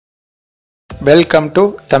Welcome to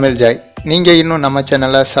Tamil Joy. நீங்கள் இன்னும் நம்ம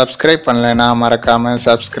சேனலை சப்ஸ்கிரைப் பண்ணலைன்னா மறக்காமல்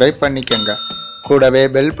சப்ஸ்கிரைப் பண்ணிக்கோங்க. கூடவே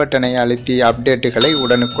பெல் பட்டனை அழுத்தி அப்டேட்டுகளை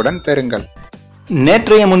உடனுக்குடன் பெறுங்கள்.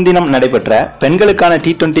 நேற்றைய முன்தினம் நடைபெற்ற பெண்களுக்கான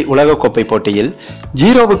T20 உலகக்கோப்பை போட்டியில்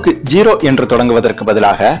 0-0 என்று தொடங்குவதற்கு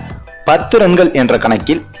பதிலாக 10 ரன்கள் என்ற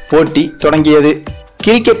கணக்கில் போட்டி தொடங்கியது.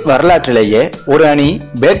 கிரிக்கெட் வரலாற்றிலேயே ஒரு அணி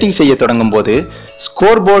பேட்டிங் செய்ய தொடங்கும் போது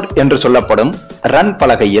ஸ்கோர் போர்டு என்று சொல்லப்படும் ரன்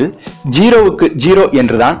பலகையில் 0-0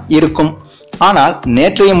 என்றுதான் இருக்கும். ஆனால்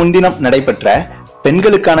நேற்றைய முன்தினம் நடைபெற்ற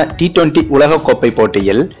பெண்களுக்கான T20 உலகக்கோப்பை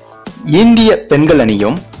போட்டியில் இந்திய பெண்கள்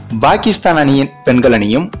அணியும் பாகிஸ்தான் அணியின் பெண்கள்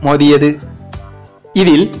அணியும் மோதியது.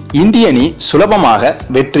 இதில் இந்திய அணி சுலபமாக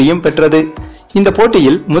வெற்றியும் பெற்றது. இந்த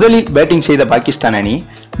போட்டியில் முதலில் பேட்டிங் செய்த பாகிஸ்தான் அணி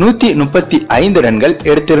 135 ரன்கள்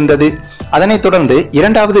எடுத்திருந்தது. அதனைத் தொடர்ந்து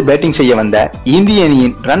இரண்டாவது பேட்டிங் செய்ய வந்த இந்திய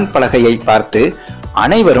அணியின் ரன் பலகையை பார்த்து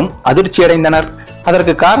அனைவரும் அதிர்ச்சியடைந்தனர்.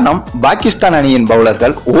 அதற்கு காரணம் பாகிஸ்தான் அணியின்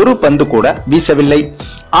பவுலர்கள் ஒரு பந்து கூட வீசவில்லை.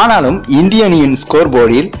 ஆனாலும் இந்திய அணியின் ஸ்கோர்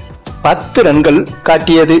போர்டில் 10 ரன்கள்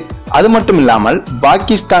காட்டியது. அது மட்டுமில்லாமல்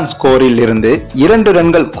பாகிஸ்தான் ஸ்கோரில் இருந்து 2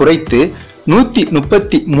 ரன்கள் குறைத்து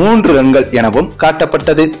 133 ரன்கள் எனவும்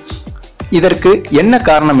காட்டப்பட்டது. இதற்கு என்ன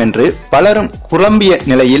காரணம் என்று பலரும் குழம்பிய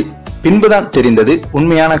நிலையில் பின்புதான் தெரிந்தது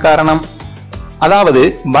உண்மையான காரணம். அதாவது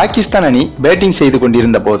பாகிஸ்தான் அணி பேட்டிங் செய்து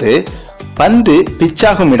கொண்டிருந்த போது பந்து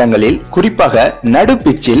பிச்சாகும் இடங்களில், குறிப்பாக நடு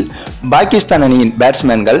பிச்சில் பாகிஸ்தான் அணியின்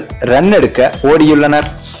பேட்ஸ்மேன்கள் ரன் எடுக்க ஓடியுள்ளனர்.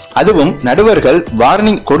 அதுவும் நடுவர்கள்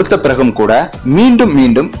வார்னிங் கொடுத்த பிறகும் கூட மீண்டும்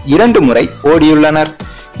 2 முறை ஓடியுள்ளனர்.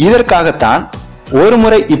 இதற்காகத்தான் ஒரு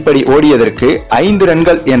முறை இப்படி ஓடியதற்கு 5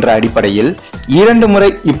 ரன்கள் என்ற அடிப்படையில் 2 முறை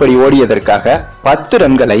இப்படி ஓடியதற்காக 10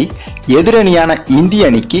 ரன்களை எதிரணியான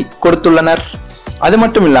இந்திய அணிக்கு கொடுத்துள்ளனர். அது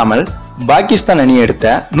மட்டுமில்லாமல் பாகிஸ்தான் அணி எடுத்த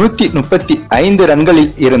 135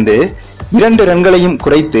 ரன்களில் இருந்து 2 ரன்களையும்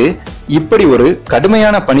குறைத்து இப்படி ஒரு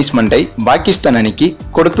கடுமையான பனிஷ்மெண்டை பாகிஸ்தான் அணிக்கு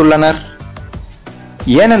கொடுத்துள்ளனர்.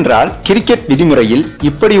 ஏனென்றால் கிரிக்கெட் விதிமுறையில்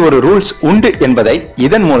இப்படி ஒரு ரூல்ஸ் உண்டு என்பதை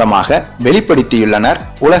இதன் மூலமாக வெளிப்படுத்தியுள்ளனர்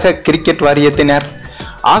உலக கிரிக்கெட் வாரியத்தினர்.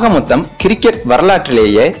 ஆக மொத்தம் கிரிக்கெட்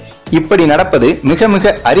வரலாற்றிலேயே இப்படி நடப்பது மிக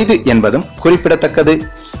மிக அரிது என்பதும் குறிப்பிடத்தக்கது.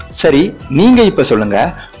 சரி, நீங்க இப்ப சொல்லுங்க,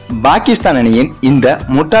 பாகிஸ்தான் அணியின் இந்த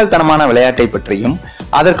முட்டாள்தனமான விளையாட்டை பற்றியும்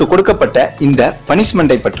அதற்கு கொடுக்கப்பட்ட இந்த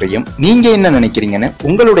பனிஷ்மெண்டை பற்றியும் நீங்க என்ன நினைக்கிறீங்கன்னு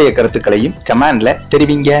உங்களுடைய கருத்துக்களையும் கமெண்ட்ல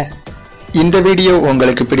தெரிவிங்க. இந்த வீடியோ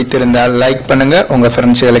உங்களுக்கு பிடித்திருந்தால் லைக் பண்ணுங்க, உங்க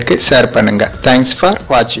ஃப்ரெண்ட்ஸ்களுக்கு ஷேர் பண்ணுங்க. தேங்க்ஸ் ஃபார்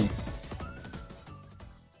வாட்சிங்.